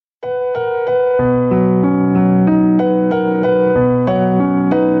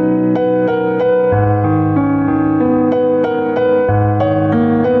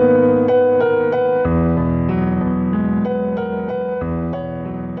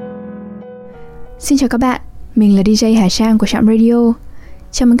Xin chào các bạn, mình là DJ Hà Trang của Trạm Radio.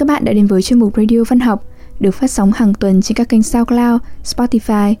 Chào mừng các bạn đã đến với chuyên mục Radio Văn học được phát sóng hàng tuần trên các kênh SoundCloud,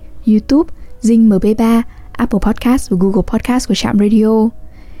 Spotify, YouTube, Zing MP3, Apple Podcast và Google Podcast của Trạm Radio.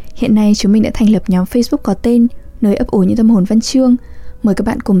 Hiện nay chúng mình đã thành lập nhóm Facebook có tên Nơi ấp ủ những tâm hồn văn chương. Mời các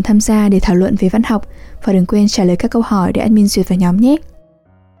bạn cùng tham gia để thảo luận về văn học và đừng quên trả lời các câu hỏi để admin duyệt vào nhóm nhé.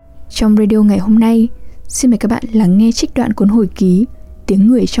 Trong radio ngày hôm nay, xin mời các bạn lắng nghe trích đoạn cuốn hồi ký Tiếng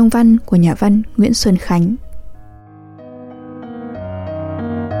người trong văn của nhà văn Nguyễn Xuân Khánh.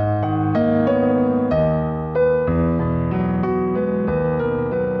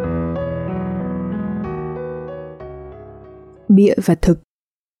 Bịa và thực.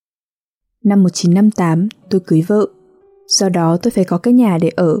 Năm 1958 tôi cưới vợ, do đó tôi phải có cái nhà để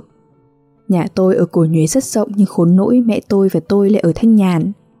ở. Nhà tôi ở Cổ Nhuế rất rộng nhưng khốn nỗi mẹ tôi và tôi lại ở Thanh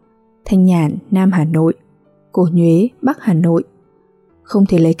Nhàn. Thanh Nhàn, Nam Hà Nội, Cổ Nhuế, Bắc Hà Nội. Không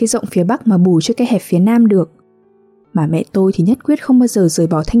thể lấy cái rộng phía Bắc mà bù cho cái hẹp phía Nam được. Mà mẹ tôi thì nhất quyết không bao giờ rời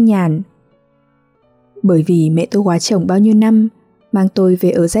bỏ Thanh Nhàn. Bởi vì mẹ tôi góa chồng bao nhiêu năm, mang tôi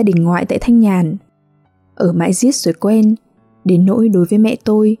về ở gia đình ngoại tại Thanh Nhàn. Ở mãi giết rồi quen, đến nỗi đối với mẹ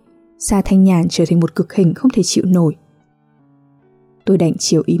tôi, xa Thanh Nhàn trở thành một cực hình không thể chịu nổi. Tôi đành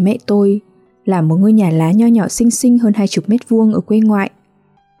chiều ý mẹ tôi, làm một ngôi nhà lá nho nhỏ xinh xinh hơn 20 mét vuông ở quê ngoại.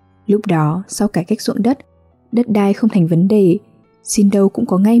 Lúc đó, sau cải cách ruộng đất, đất đai không thành vấn đề, xin đâu cũng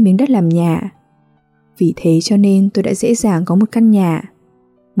có ngay miếng đất làm nhà. Vì thế cho nên tôi đã dễ dàng có một căn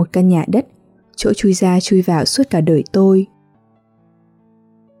nhà đất, chỗ chui ra chui vào suốt cả đời tôi.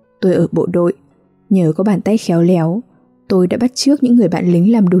 Tôi ở bộ đội, nhờ có bàn tay khéo léo, tôi đã bắt chước những người bạn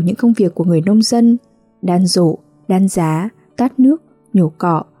lính làm đủ những công việc của người nông dân, đan rổ, đan giá, tát nước, nhổ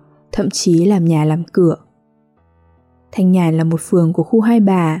cỏ, thậm chí làm nhà làm cửa. Thanh Nhàn là một phường của khu Hai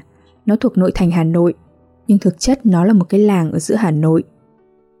Bà, nó thuộc nội thành Hà Nội, nhưng thực chất nó là một cái làng ở giữa Hà Nội.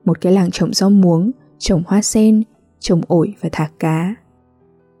 Một cái làng trồng rau muống, trồng hoa sen, trồng ổi và thả cá.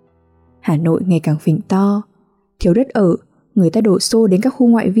 Hà Nội ngày càng phình to, thiếu đất ở, người ta đổ xô đến các khu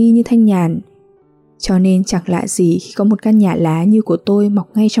ngoại vi như Thanh Nhàn. Cho nên chẳng lạ gì khi có một căn nhà lá như của tôi mọc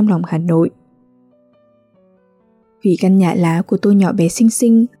ngay trong lòng Hà Nội. Vì căn nhà lá của tôi nhỏ bé xinh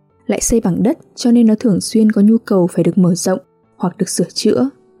xinh, lại xây bằng đất cho nên nó thường xuyên có nhu cầu phải được mở rộng hoặc được sửa chữa.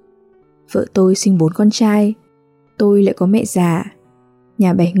 Vợ tôi sinh 4 con trai, tôi lại có mẹ già,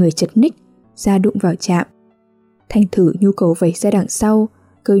 nhà 7 người chật ních, ra đụng vào chạm. Thành thử nhu cầu vẩy ra đằng sau,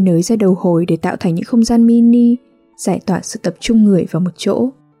 cơi nới ra đầu hồi để tạo thành những không gian mini, giải tỏa sự tập trung người vào một chỗ.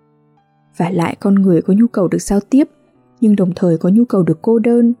 Và lại con người có nhu cầu được giao tiếp, nhưng đồng thời có nhu cầu được cô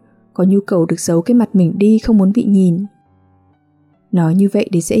đơn, có nhu cầu được giấu cái mặt mình đi không muốn bị nhìn. Nói như vậy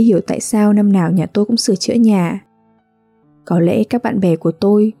để dễ hiểu tại sao năm nào nhà tôi cũng sửa chữa nhà. Có lẽ các bạn bè của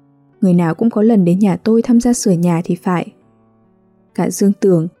tôi, người nào cũng có lần đến nhà tôi tham gia sửa nhà thì phải. Cả Dương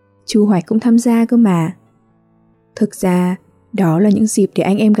Tường, Chu Hoạch cũng tham gia cơ mà. Thực ra, đó là những dịp để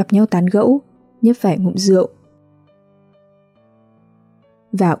anh em gặp nhau tán gẫu, nhấp vài ngụm rượu.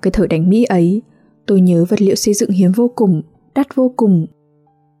 Vào cái thời đánh Mỹ ấy, tôi nhớ vật liệu xây dựng hiếm vô cùng, đắt vô cùng.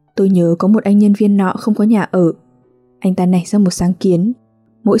 Tôi nhớ có một anh nhân viên nọ không có nhà ở. Anh ta nảy ra một sáng kiến,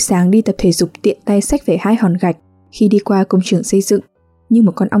 mỗi sáng đi tập thể dục tiện tay xách về 2 hòn gạch khi đi qua công trường xây dựng, như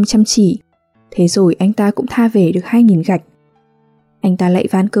một con ong chăm chỉ. Thế rồi anh ta cũng tha về được 2.000 gạch. Anh ta lạy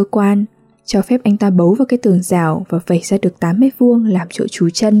van cơ quan, cho phép anh ta bấu vào cái tường rào và vẩy ra được 8 mét vuông làm chỗ trú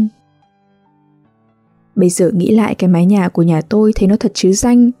chân. Bây giờ nghĩ lại cái mái nhà của nhà tôi thấy nó thật trứ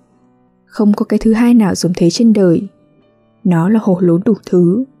danh. Không có cái thứ hai nào giống thế trên đời. Nó là hồ lốn đủ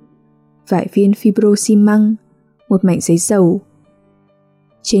thứ. Vài viên fibro xi măng, một mảnh giấy dầu.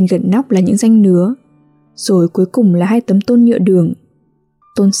 Trên gần nóc là những ranh nứa. Rồi cuối cùng là 2 tấm tôn nhựa đường.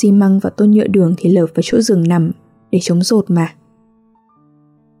 Tôn xi măng và tôn nhựa đường thì lợp vào chỗ giường nằm để chống dột mà.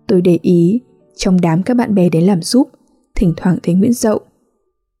 Tôi để ý, trong đám các bạn bè đến làm giúp, thỉnh thoảng thấy Nguyễn Dậu.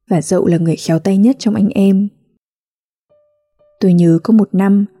 Và Dậu là người khéo tay nhất trong anh em. Tôi nhớ có một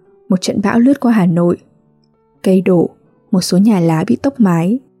năm, một trận bão lướt qua Hà Nội. Cây đổ, một số nhà lá bị tốc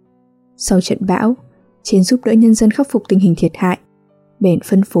mái. Sau trận bão, trên giúp đỡ nhân dân khắc phục tình hình thiệt hại, bèn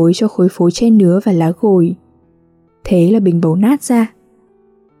phân phối cho khối phố tre nứa và lá gồi. Thế là bình bầu nát ra.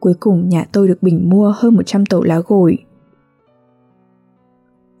 Cuối cùng nhà tôi được bình mua hơn 100 tẩu lá gồi.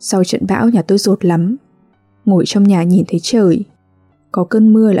 Sau trận bão nhà tôi dột lắm. Ngồi trong nhà nhìn thấy trời. Có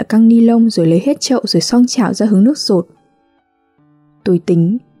cơn mưa là căng ni lông rồi lấy hết chậu rồi xoong chảo ra hứng nước dột. Tôi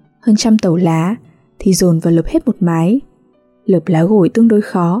tính, hơn 100 tẩu lá thì dồn vào lợp hết một mái. Lợp lá gồi tương đối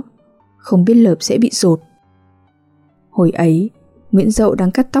khó, không biết lợp sẽ bị dột. Hồi ấy, Nguyễn Dậu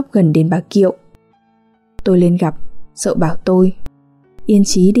đang cắt tóc gần đến bà Kiệu. Tôi lên gặp, Dậu bảo tôi: "Yên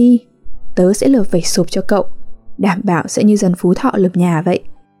chí đi, tớ sẽ lợp vẩy sụp cho cậu, đảm bảo sẽ như dân Phú Thọ lợp nhà vậy."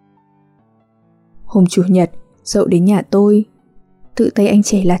 Hôm Chủ nhật, Dậu đến nhà tôi. Tự tay anh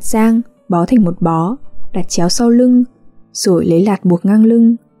chẻ lạt rang, bó thành một bó, đặt chéo sau lưng, rồi lấy lạt buộc ngang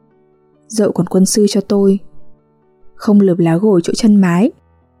lưng. Dậu còn quân sư cho tôi. Không lợp lá gồi chỗ chân mái.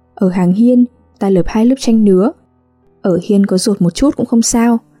 Ở hàng hiên, ta lợp 2 lớp tranh nứa. Ở hiên có dột một chút cũng không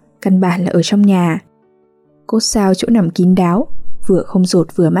sao, căn bản là ở trong nhà. Cốt sao chỗ nằm kín đáo, vừa không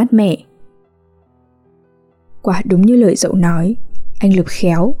dột vừa mát mẻ. Quả đúng như lời Dậu nói, anh lợp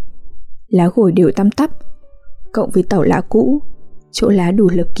khéo. Lá gồi đều tăm tắp, cộng với tàu lá cũ, chỗ lá đủ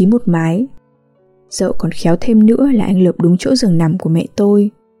lợp kín một mái. Dậu còn khéo thêm nữa là anh lợp đúng chỗ giường nằm của mẹ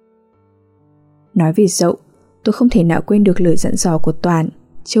tôi. Nói về Dậu, tôi không thể nào quên được lời dặn dò của Toàn,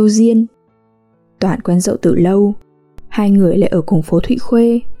 Châu Diên. Toàn quen Dậu từ lâu, hai người lại ở cùng phố Thụy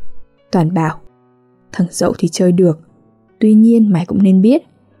Khuê. Toàn bảo, thằng Dậu thì chơi được, tuy nhiên mày cũng nên biết,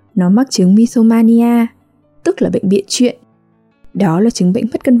 nó mắc chứng mythomania, tức là bệnh bịa chuyện. Đó là chứng bệnh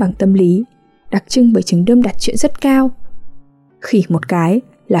mất cân bằng tâm lý, đặc trưng bởi chứng đơm đặt chuyện rất cao. Khỉ một cái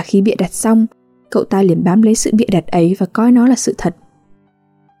là khi bịa đặt xong, cậu ta liền bám lấy sự bịa đặt ấy và coi nó là sự thật.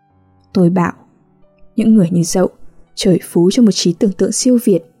 Tôi bảo, những người như Dậu, trời phú cho một trí tưởng tượng siêu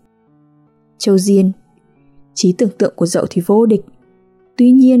việt. Châu Diên, trí tưởng tượng của Dậu thì vô địch,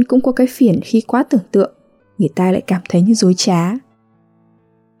 tuy nhiên cũng có cái phiền khi quá tưởng tượng, người ta lại cảm thấy như dối trá.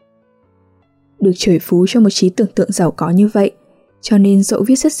 Được trời phú cho một trí tưởng tượng giàu có như vậy, cho nên Dậu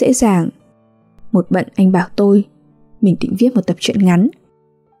viết rất dễ dàng. Một bận anh bảo tôi, mình định viết một tập truyện ngắn.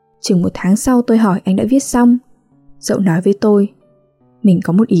 Chừng 1 tháng sau tôi hỏi anh đã viết xong. Dậu nói với tôi, mình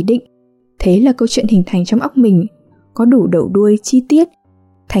có một ý định, thế là câu chuyện hình thành trong óc mình, có đủ đầu đuôi chi tiết,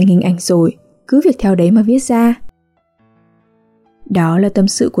 thành hình ảnh rồi, cứ việc theo đấy mà viết ra. Đó là tâm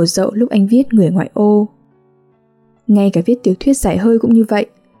sự của Dậu lúc anh viết Người ngoại ô. Ngay cả viết tiểu thuyết dài hơi cũng như vậy.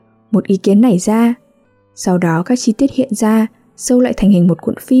 Một ý kiến nảy ra, sau đó các chi tiết hiện ra, sâu lại thành hình một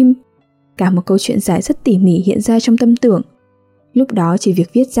cuộn phim. Cả một câu chuyện dài rất tỉ mỉ hiện ra trong tâm tưởng. Lúc đó chỉ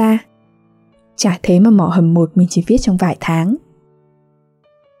việc viết ra. Chả thế mà mỏ hầm một mình chỉ viết trong vài tháng.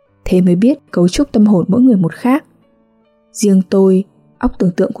 Thế mới biết cấu trúc tâm hồn mỗi người một khác. Riêng tôi, óc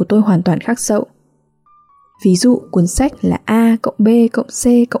tưởng tượng của tôi hoàn toàn khác Dậu. Ví dụ cuốn sách là A cộng B cộng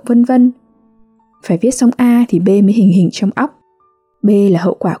C cộng vân vân. Phải viết xong A thì B mới hình hình trong óc. B là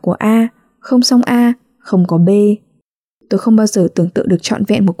hậu quả của A, không xong A, không có B. Tôi không bao giờ tưởng tượng được trọn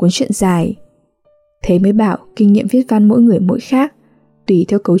vẹn một cuốn truyện dài. Thế mới bảo kinh nghiệm viết văn mỗi người mỗi khác, tùy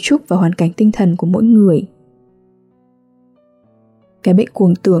theo cấu trúc và hoàn cảnh tinh thần của mỗi người. Cái bệnh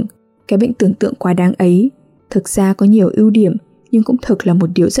cuồng tưởng, cái bệnh tưởng tượng quá đáng ấy, thực ra có nhiều ưu điểm nhưng cũng thực là một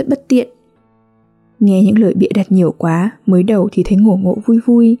điều rất bất tiện. Nghe những lời bịa đặt nhiều quá, mới đầu thì thấy ngổ ngộ vui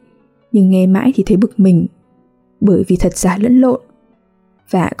vui, nhưng nghe mãi thì thấy bực mình, bởi vì thật giả lẫn lộn.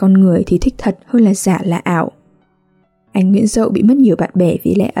 Và con người thì thích thật hơn là giả là ảo. Anh Nguyễn Dậu bị mất nhiều bạn bè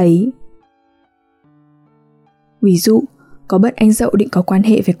vì lẽ ấy. Ví dụ, có bận anh Dậu định có quan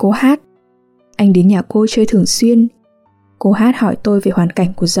hệ với cô Hát. Anh đến nhà cô chơi thường xuyên. Cô Hát hỏi tôi về hoàn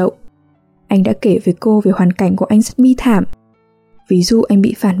cảnh của Dậu. Anh đã kể với cô về hoàn cảnh của anh rất bi thảm. Ví dụ anh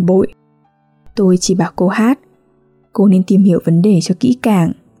bị phản bội. Tôi chỉ bảo cô Hát, cô nên tìm hiểu vấn đề cho kỹ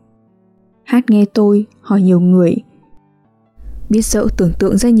càng. Hát nghe tôi, hỏi nhiều người. Biết Dậu tưởng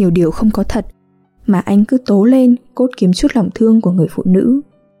tượng ra nhiều điều không có thật, mà anh cứ tố lên, cốt kiếm chút lòng thương của người phụ nữ.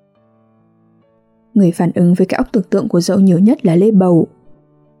 Người phản ứng với cái óc tưởng tượng của Dậu nhiều nhất là Lê Bầu.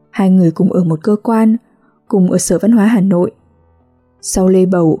 Hai người cùng ở một cơ quan, cùng ở Sở Văn hóa Hà Nội. Sau Lê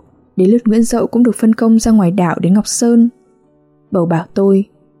Bầu, đến lượt Nguyễn Dậu cũng được phân công ra ngoài đảo đến Ngọc Sơn. Bầu bảo tôi,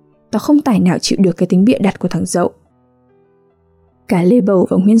 tao không tài nào chịu được cái tính bịa đặt của thằng Dậu. Cả Lê Bầu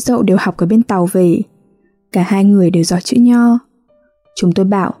và Nguyễn Dậu đều học ở bên Tàu về. Cả hai người đều giỏi chữ Nho. Chúng tôi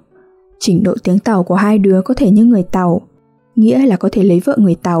bảo, trình độ tiếng Tàu của hai đứa có thể như người Tàu, nghĩa là có thể lấy vợ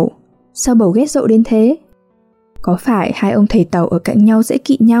người Tàu. Sao Bầu ghét Dậu đến thế? Có phải hai ông thầy Tàu ở cạnh nhau dễ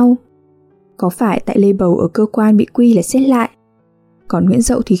kỵ nhau? Có phải tại Lê Bầu ở cơ quan bị quy là xét lại, còn Nguyễn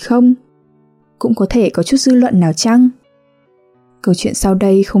Dậu thì không? Cũng có thể có chút dư luận nào chăng? Câu chuyện sau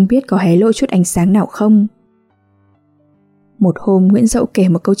đây không biết có hé lộ chút ánh sáng nào không? Một hôm Nguyễn Dậu kể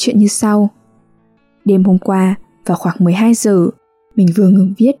một câu chuyện như sau. Đêm hôm qua, vào khoảng 12 giờ, mình vừa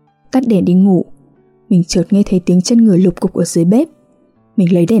ngừng viết, tắt đèn đi ngủ. Mình chợt nghe thấy tiếng chân người lục cục ở dưới bếp.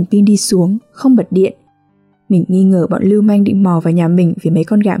 Mình lấy đèn pin đi xuống, không bật điện. Mình nghi ngờ bọn lưu manh định mò vào nhà mình vì mấy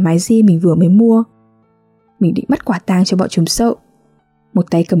con gà mái di mình vừa mới mua. Mình định bắt quả tang cho bọn chúng sợ.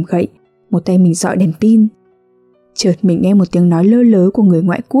 Một tay cầm gậy, một tay mình dọi đèn pin. Chợt mình nghe một tiếng nói lơ lớ của người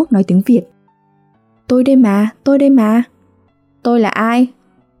ngoại quốc nói tiếng Việt. Tôi đây mà, tôi đây mà. Tôi là ai?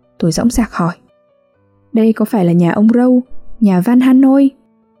 Tôi dõng dạc hỏi. Đây có phải là nhà ông Râu, nhà Van Hanoi?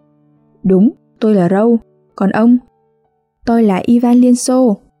 Đúng, tôi là Râu. Còn ông? Tôi là Ivan Liên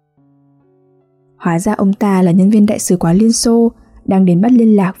Xô. Hóa ra ông ta là nhân viên đại sứ quán Liên Xô, đang đến bắt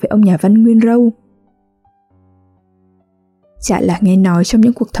liên lạc với ông nhà văn Nguyên Râu. Chả là nghe nói trong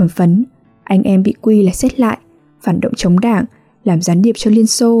những cuộc thẩm vấn, anh em bị quy là xét lại, phản động chống đảng, làm gián điệp cho Liên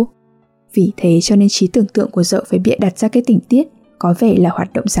Xô. Vì thế cho nên trí tưởng tượng của Dậu phải bịa đặt ra cái tình tiết có vẻ là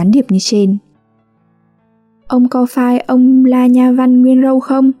hoạt động gián điệp như trên. Ông có phải ông là nhà văn Nguyên Râu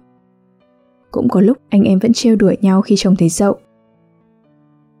không? Cũng có lúc anh em vẫn trêu đùa nhau khi trông thấy Dậu.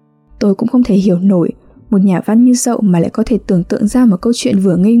 Tôi cũng không thể hiểu nổi một nhà văn như Dậu mà lại có thể tưởng tượng ra một câu chuyện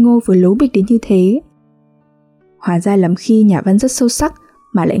vừa ngây ngô vừa lố bịch đến như thế. Hóa ra lắm khi nhà văn rất sâu sắc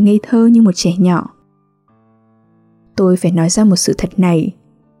mà lại ngây thơ như một trẻ nhỏ. Tôi phải nói ra một sự thật này.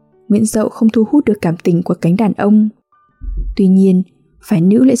 Nguyễn Dậu không thu hút được cảm tình của cánh đàn ông. Tuy nhiên, phái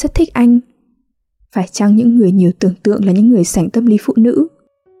nữ lại rất thích anh. Phải chăng những người nhiều tưởng tượng là những người sành tâm lý phụ nữ?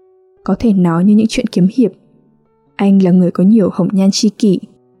 Có thể nói như những chuyện kiếm hiệp, anh là người có nhiều hồng nhan tri kỷ.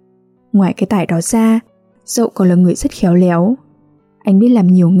 Ngoài cái tài đó ra, Dậu còn là người rất khéo léo. Anh biết làm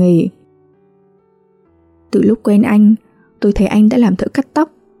nhiều nghề. Từ lúc quen anh, tôi thấy anh đã làm thợ cắt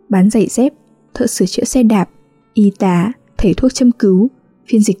tóc, bán giày dép, thợ sửa chữa xe đạp, y tá, thầy thuốc châm cứu,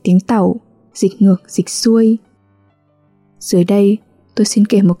 phiên dịch tiếng Tàu, dịch ngược, dịch xuôi. Dưới đây, tôi xin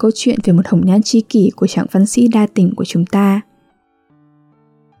kể một câu chuyện về một hồng nhan tri kỷ của chàng văn sĩ đa tình của chúng ta.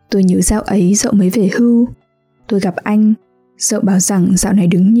 Tôi nhớ dạo ấy Dậu mới về hưu. Tôi gặp anh, Dậu bảo rằng dạo này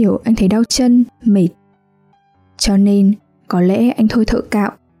đứng nhiều anh thấy đau chân, mệt. Cho nên, có lẽ anh thôi thợ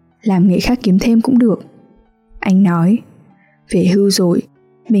cạo, làm nghề khác kiếm thêm cũng được. Anh nói, về hưu rồi,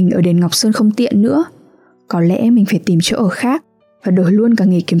 mình ở đền Ngọc Sơn không tiện nữa. Có lẽ mình phải tìm chỗ ở khác và đổi luôn cả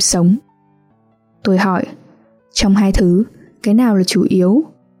nghề kiếm sống. Tôi hỏi, trong hai thứ, cái nào là chủ yếu?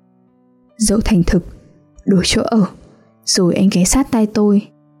 Dậu thành thực, đổi chỗ ở. Rồi anh ghé sát tai tôi,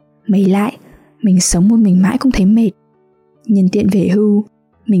 mấy lại, mình sống một mình mãi cũng thấy mệt. Nhân tiện về hưu,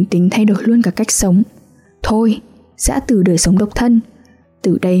 mình tính thay đổi luôn cả cách sống. Thôi, giã từ đời sống độc thân,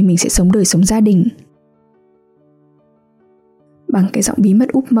 từ đây mình sẽ sống đời sống gia đình. Bằng cái giọng bí mật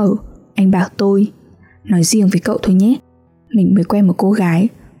úp mở, anh bảo tôi, nói riêng với cậu thôi nhé, mình mới quen một cô gái,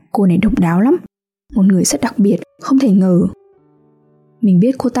 cô này độc đáo lắm, một người rất đặc biệt, không thể ngờ. Mình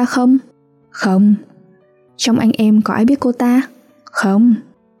biết cô ta không? Không. Trong anh em có ai biết cô ta? Không.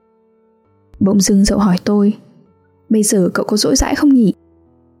 Bỗng dưng Dậu hỏi tôi, bây giờ cậu có rỗi rãi không nhỉ?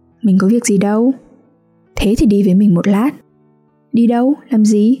 Mình có việc gì đâu. Thế thì đi với mình một lát. Đi đâu? Làm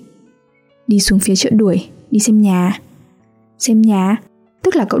gì? Đi xuống phía chợ Đuổi, đi xem nhà. Xem nhà?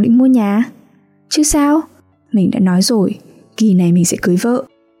 Tức là cậu định mua nhà? Chứ sao? Mình đã nói rồi, kỳ này mình sẽ cưới vợ.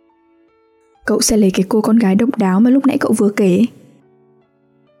 Cậu sẽ lấy cái cô con gái độc đáo mà lúc nãy cậu vừa kể.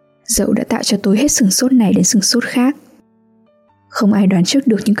 Dậu đã tạo cho tôi hết sửng sốt này đến sửng sốt khác. Không ai đoán trước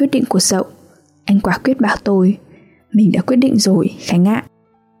được những quyết định của Dậu. Anh quả quyết bảo tôi, mình đã quyết định rồi, Khánh ạ.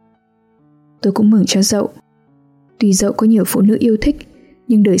 Tôi cũng mừng cho Dậu. Tuy Dậu có nhiều phụ nữ yêu thích,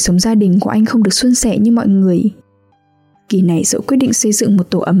 nhưng đời sống gia đình của anh không được suôn sẻ như mọi người. Kỳ này Dậu quyết định xây dựng một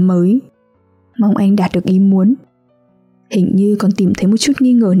tổ ấm mới. Mong anh đạt được ý muốn. Hình như còn tìm thấy một chút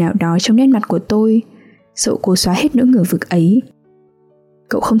nghi ngờ nào đó trong nét mặt của tôi. Dậu cố xóa hết nỗi ngờ vực ấy.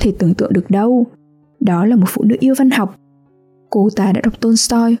 Cậu không thể tưởng tượng được đâu. Đó là một phụ nữ yêu văn học. Cô ta đã đọc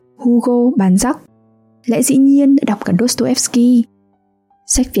Tolstoy, Hugo, Balzac. Lẽ dĩ nhiên đã đọc cả Dostoevsky.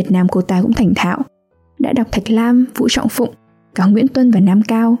 Sách Việt Nam cô ta cũng thành thạo. Đã đọc Thạch Lam, Vũ Trọng Phụng, cả Nguyễn Tuân và Nam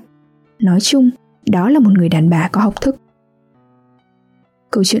Cao. Nói chung, đó là một người đàn bà có học thức.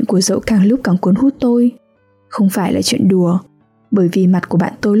 Câu chuyện của Dậu càng lúc càng cuốn hút tôi. Không phải là chuyện đùa, bởi vì mặt của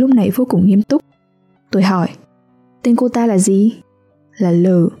bạn tôi lúc này vô cùng nghiêm túc. Tôi hỏi, tên cô ta là gì? Là L.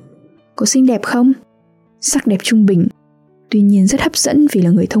 Có xinh đẹp không? Sắc đẹp trung bình, tuy nhiên rất hấp dẫn vì là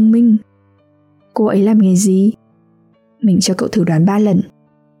người thông minh. Cô ấy làm nghề gì? Mình cho cậu thử đoán 3 lần.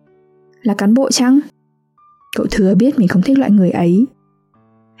 Là cán bộ chăng? Cậu thừa biết mình không thích loại người ấy.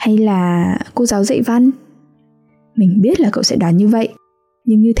 Hay là cô giáo dạy văn? Mình biết là cậu sẽ đoán như vậy,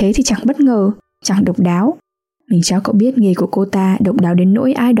 nhưng như thế thì chẳng bất ngờ, chẳng độc đáo. Mình cho cậu biết nghề của cô ta độc đáo đến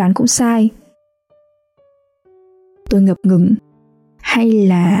nỗi ai đoán cũng sai. Tôi ngập ngừng. Hay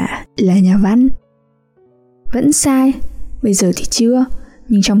là nhà văn? Vẫn sai. Bây giờ thì chưa,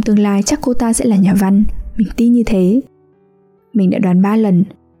 nhưng trong tương lai chắc cô ta sẽ là nhà văn. Mình tin như thế. Mình đã đoán 3 lần.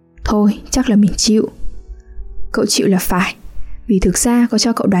 Thôi chắc là mình chịu. Cậu chịu là phải, vì thực ra có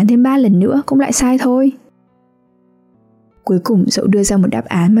cho cậu đoán thêm 3 lần nữa cũng lại sai thôi. Cuối cùng Dậu đưa ra một đáp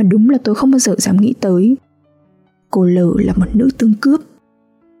án mà đúng là tôi không bao giờ dám nghĩ tới. Cô L là một nữ tương cướp.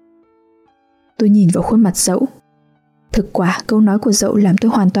 Tôi nhìn vào khuôn mặt Dậu. Thực quả câu nói của Dậu làm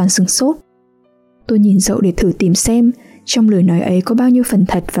tôi hoàn toàn sửng sốt. Tôi nhìn Dậu để thử tìm xem trong lời nói ấy có bao nhiêu phần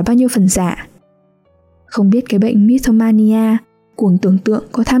thật và bao nhiêu phần giả. Không biết cái bệnh mythomania, cuồng tưởng tượng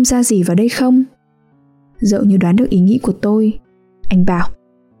có tham gia gì vào đây không? Dậu như đoán được ý nghĩ của tôi. Anh bảo: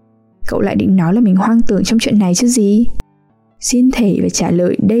 cậu lại định nói là mình hoang tưởng trong chuyện này chứ gì? Xin thề và trả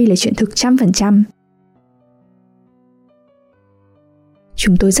lời đây là chuyện thực 100%.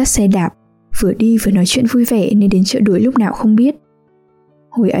 Chúng tôi dắt xe đạp, vừa đi vừa nói chuyện vui vẻ nên đến chợ đuổi lúc nào không biết.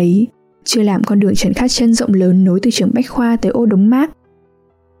 Hồi ấy, chưa làm con đường Trần Khát Trân rộng lớn nối từ trường Bách Khoa tới ô Đống Mác.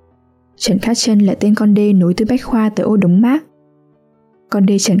 Trần Khát Trân là tên con đê nối từ Bách Khoa tới ô Đống Mác. Con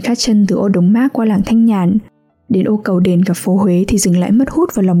đê Trần Khát Trân từ ô Đống Mác qua làng Thanh Nhàn đến ô Cầu Đền gặp phố Huế thì dừng lại mất hút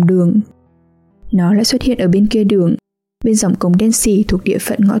vào lòng đường. Nó lại xuất hiện ở bên kia đường, bên dòng cống đen xì thuộc địa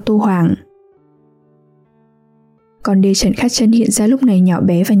phận ngõ Tô Hoàng. Con đê Trần Khát Trân hiện ra lúc này nhỏ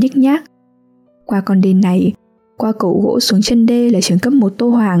bé và nhếch nhác. Qua con đê này, qua cầu gỗ xuống chân đê là trường cấp 1 Tô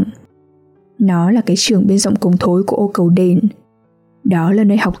Hoàng. Nó là cái trường bên dòng cống thối của ô Cầu Đền. Đó là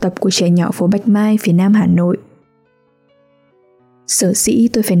nơi học tập của trẻ nhỏ phố Bạch Mai phía Nam Hà Nội. Sở dĩ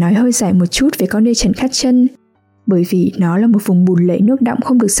tôi phải nói hơi dài một chút về con đê Trần Khát Trân, bởi vì nó là một vùng bùn lầy nước đọng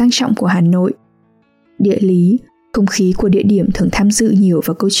không được sang trọng của Hà Nội. Địa lý, không khí của địa điểm thường tham dự nhiều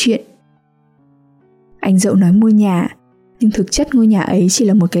vào câu chuyện. Anh Dậu nói mua nhà, nhưng thực chất ngôi nhà ấy chỉ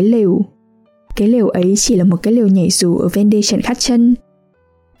là một cái lều. Cái lều ấy chỉ là một cái lều nhảy dù ở ven đê Trần Khát Trân.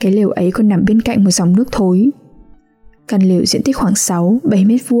 Cái lều ấy còn nằm bên cạnh một dòng nước thối. Căn lều diện tích khoảng 6-7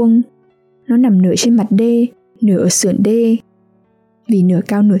 mét vuông. Nó nằm nửa trên mặt đê, nửa ở sườn đê. Vì nửa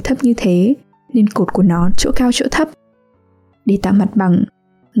cao nửa thấp như thế, nên cột của nó chỗ cao chỗ thấp. Để tạo mặt bằng,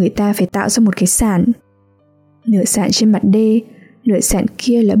 người ta phải tạo ra một cái sàn. Nửa sàn trên mặt đê, nửa sàn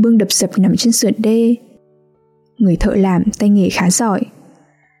kia là bương đập sập nằm trên sườn đê. Người thợ làm tay nghề khá giỏi.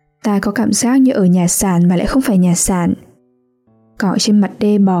 Ta có cảm giác như ở nhà sàn mà lại không phải nhà sàn. Cỏ trên mặt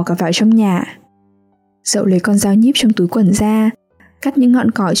đê bò cả vào trong nhà. Dậu lấy con dao nhíp trong túi quần ra, cắt những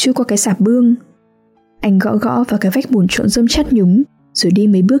ngọn cỏ chui qua cái sạp bương. Anh gõ gõ vào cái vách bùn trộn rơm chát nhúng, rồi đi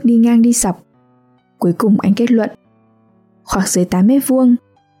mấy bước đi ngang đi dọc. Cuối cùng anh kết luận: khoảng dưới 8 mét vuông,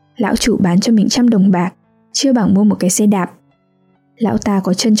 lão chủ bán cho mình 100 đồng bạc, chưa bằng mua một cái xe đạp. Lão ta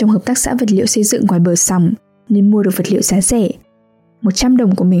có chân trong hợp tác xã vật liệu xây dựng ngoài bờ sòng, nên mua được vật liệu giá rẻ. 100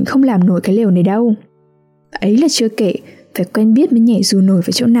 đồng của mình không làm nổi cái lều này đâu. Ấy là chưa kể phải quen biết mới nhảy dù nổi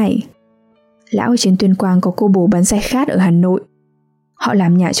vào chỗ này. Lão ở trên Tuyên Quang có cô bồ bán giải khát ở Hà Nội. Họ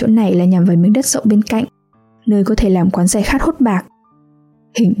làm nhà chỗ này là nhằm vào miếng đất rộng bên cạnh, nơi có thể làm quán giải khát hốt bạc.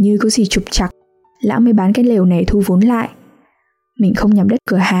 Hình như có gì trục trặc, lão mới bán cái lều này thu vốn lại. Mình không nhắm đất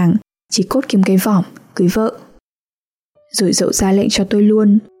cửa hàng, chỉ cốt kiếm cái vỏm, cưới vợ. Rồi Dậu ra lệnh cho tôi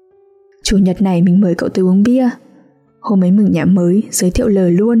luôn: chủ nhật này mình mời cậu tới uống bia. Hôm ấy mừng nhà mới, giới thiệu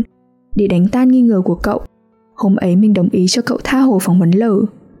lời luôn, để đánh tan nghi ngờ của cậu. Hôm ấy mình đồng ý cho cậu tha hồ phỏng vấn L.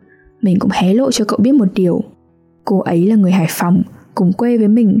 Mình cũng hé lộ cho cậu biết một điều: cô ấy là người Hải Phòng, cùng quê với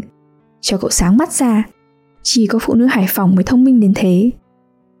mình. Cho cậu sáng mắt ra, chỉ có phụ nữ Hải Phòng mới thông minh đến thế.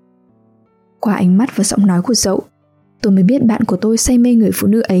 Qua ánh mắt và giọng nói của Dậu, tôi mới biết bạn của tôi say mê người phụ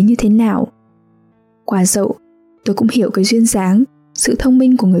nữ ấy như thế nào. Qua Dậu, tôi cũng hiểu cái duyên dáng, sự thông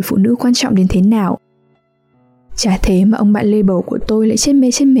minh của người phụ nữ quan trọng đến thế nào. Chả thế mà ông bạn lê bầu của tôi lại chết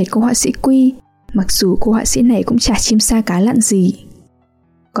mê chết mệt cô họa sĩ Quy, mặc dù cô họa sĩ này cũng chả chim sa cá lặn gì.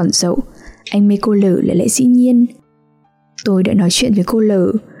 Còn Dậu, anh mê cô L là lẽ dĩ nhiên. Tôi đã nói chuyện với cô L,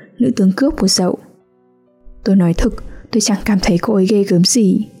 nữ tướng cướp của Dậu. Tôi nói thực, tôi chẳng cảm thấy cô ấy ghê gớm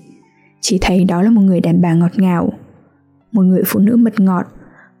gì. Chỉ thấy đó là một người đàn bà ngọt ngào, một người phụ nữ mật ngọt,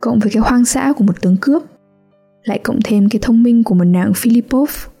 cộng với cái hoang dã của một tướng cướp, lại cộng thêm cái thông minh của một nàng Philippov.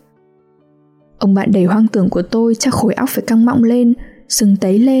 Ông bạn đầy hoang tưởng của tôi chắc khối óc phải căng mọng lên, sưng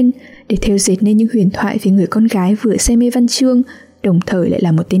tấy lên để thêu dệt nên những huyền thoại về người con gái vừa say mê văn chương, đồng thời lại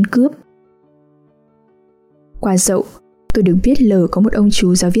là một tên cướp. Qua Dậu, tôi được biết L có một ông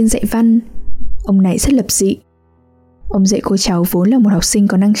chú giáo viên dạy văn. Ông này rất lập dị. Ông dạy cô cháu vốn là một học sinh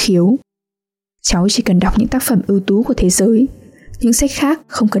có năng khiếu. Cháu chỉ cần đọc những tác phẩm ưu tú của thế giới, những sách khác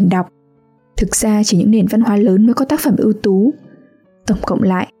không cần đọc. Thực ra chỉ những nền văn hóa lớn mới có tác phẩm ưu tú. Tổng cộng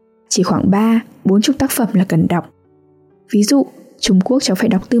lại, chỉ khoảng 30-40 tác phẩm là cần đọc. Ví dụ, Trung Quốc cháu phải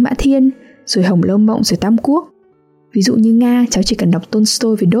đọc Tư Mã Thiên, rồi Hồng Lâu Mộng, rồi Tam Quốc. Ví dụ như Nga, cháu chỉ cần đọc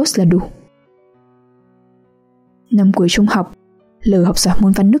Tolstoy với Dost là đủ. Năm cuối trung học, L học giỏi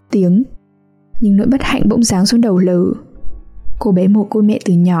môn văn nức tiếng. Nhưng nỗi bất hạnh bỗng giáng xuống đầu L. Cô bé mồ côi mẹ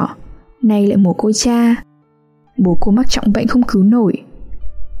từ nhỏ, nay lại mồ côi cha. Bố cô mắc trọng bệnh không cứu nổi.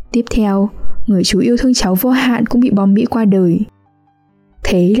 Tiếp theo, người chú yêu thương cháu vô hạn cũng bị bom Mỹ qua đời.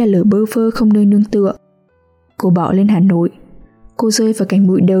 Thế là L bơ vơ không nơi nương tựa. Cô bỏ lên Hà Nội. Cô rơi vào cảnh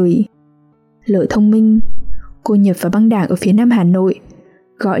bụi đời. L thông minh. Cô nhập vào băng đảng ở phía Nam Hà Nội,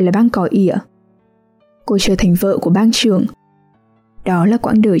 gọi là băng Cỏ Ỉa. Cô trở thành vợ của bang trưởng. Đó là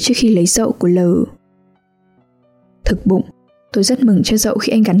quãng đời trước khi lấy Dậu của L. Thực bụng, tôi rất mừng cho Dậu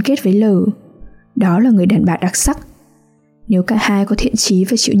khi anh gắn kết với L. Đó là người đàn bà đặc sắc. Nếu cả hai có thiện chí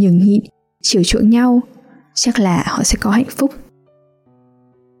và chịu nhường nhịn, chiều chuộng nhau, chắc là họ sẽ có hạnh phúc.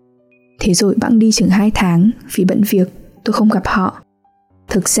 Thế rồi bẵng đi chừng 2 tháng, vì bận việc, tôi không gặp họ.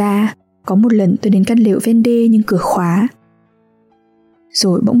 Thực ra, có một lần tôi đến căn lều ven đê nhưng cửa khóa.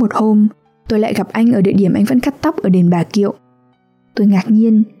 Rồi bỗng một hôm, tôi lại gặp anh ở địa điểm anh vẫn cắt tóc ở đền Bà Kiệu. Tôi ngạc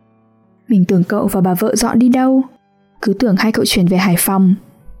nhiên. Mình tưởng cậu và bà vợ dọn đi đâu, cứ tưởng hai cậu chuyển về Hải Phòng.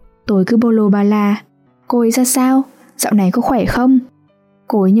 Tôi cứ bô lô ba la. Cô ấy ra sao? Dạo này có khỏe không?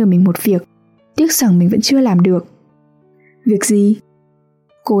 Cô ấy nhờ mình một việc, tiếc rằng mình vẫn chưa làm được. Việc gì?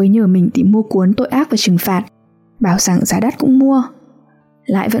 Cô ấy nhờ mình tìm mua cuốn Tội ác và trừng phạt, bảo rằng giá đắt cũng mua.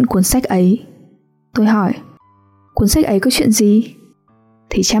 Lại vẫn cuốn sách ấy. Tôi hỏi, cuốn sách ấy có chuyện gì?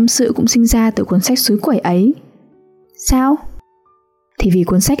 Thì trăm sự cũng sinh ra từ cuốn sách suối quẩy ấy. Sao? Thì vì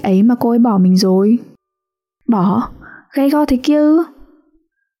cuốn sách ấy mà cô ấy bỏ mình rồi. Bỏ? Gay go thế kia ư?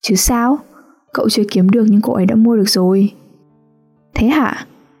 Chứ sao? Cậu chưa kiếm được nhưng cô ấy đã mua được rồi. Thế hả?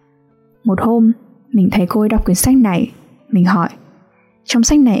 Một hôm, mình thấy cô ấy đọc quyển sách này. Mình hỏi, trong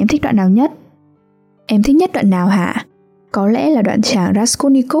sách này em thích đoạn nào nhất? Em thích nhất đoạn nào hả? Có lẽ là đoạn chàng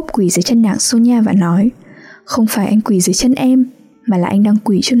Raskolnikov quỳ dưới chân nàng Sonia và nói, không phải anh quỳ dưới chân em, mà là anh đang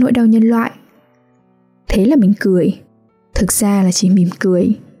quỳ trước nỗi đau nhân loại. Thế là mình cười. Thực ra là chỉ mỉm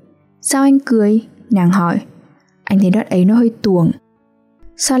cười. Sao anh cười? Nàng hỏi. Anh thấy đoạn ấy nó hơi tuồng.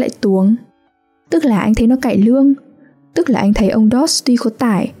 Sao lại tuồng? Tức là anh thấy nó cải lương. Tức là anh thấy ông Doss tuy có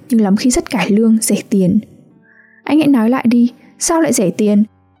tài nhưng lắm khi rất cải lương, rẻ tiền. Anh hãy nói lại đi, sao lại rẻ tiền?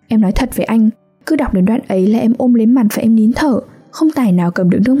 Em nói thật với anh, cứ đọc đến đoạn ấy là em ôm lấy mặt và em nín thở, không tài nào cầm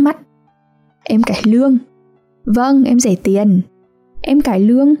được nước mắt. Em cải lương. Vâng, em rẻ tiền. Em cải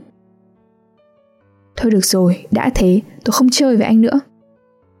lương. Thôi được rồi, đã thế, tôi không chơi với anh nữa.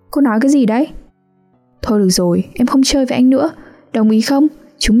 Cô nói cái gì đấy? Thôi được rồi, em không chơi với anh nữa. Đồng ý không?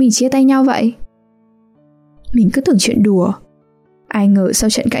 Chúng mình chia tay nhau vậy. Mình cứ tưởng chuyện đùa. Ai ngờ sau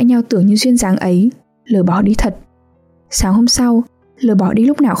trận cãi nhau tưởng như duyên dáng ấy, Lờ bỏ đi thật. Sáng hôm sau, Lờ bỏ đi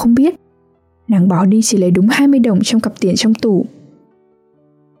lúc nào không biết. Nàng bỏ đi chỉ lấy đúng 20 đồng trong cặp tiền trong tủ.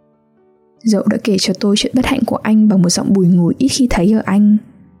 Dậu đã kể cho tôi chuyện bất hạnh của anh bằng một giọng bùi ngùi ít khi thấy ở anh.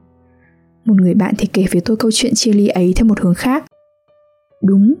 Một người bạn thì kể với tôi câu chuyện chia ly ấy theo một hướng khác.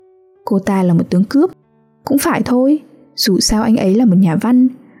 Đúng, cô ta là một tướng cướp. Cũng phải thôi, dù sao anh ấy là một nhà văn.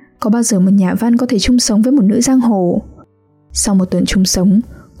 Có bao giờ một nhà văn có thể chung sống với một nữ giang hồ? Sau một tuần chung sống,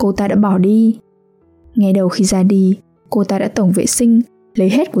 cô ta đã bỏ đi. Ngày đầu khi ra đi, cô ta đã tổng vệ sinh, lấy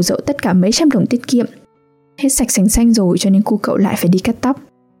hết của dậu tất cả mấy trăm đồng tiết kiệm. Hết sạch sành xanh rồi cho nên cô cậu lại phải đi cắt tóc.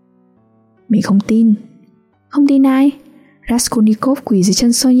 Mình không tin. Không tin ai? Raskolnikov quỳ dưới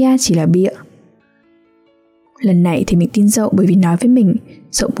chân Sonia chỉ là bịa. Lần này thì mình tin dậu bởi vì nói với mình,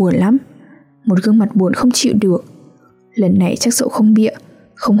 dậu buồn lắm. Một gương mặt buồn không chịu được. Lần này chắc dậu không bịa,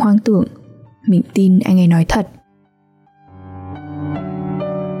 không hoang tưởng. Mình tin anh ấy nói thật.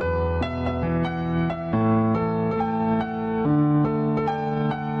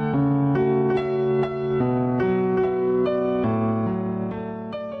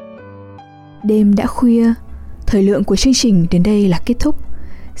 Đêm đã khuya, thời lượng của chương trình đến đây là kết thúc.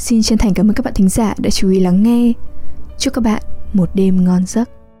 Xin chân thành cảm ơn các bạn thính giả đã chú ý lắng nghe. Chúc các bạn một đêm ngon giấc.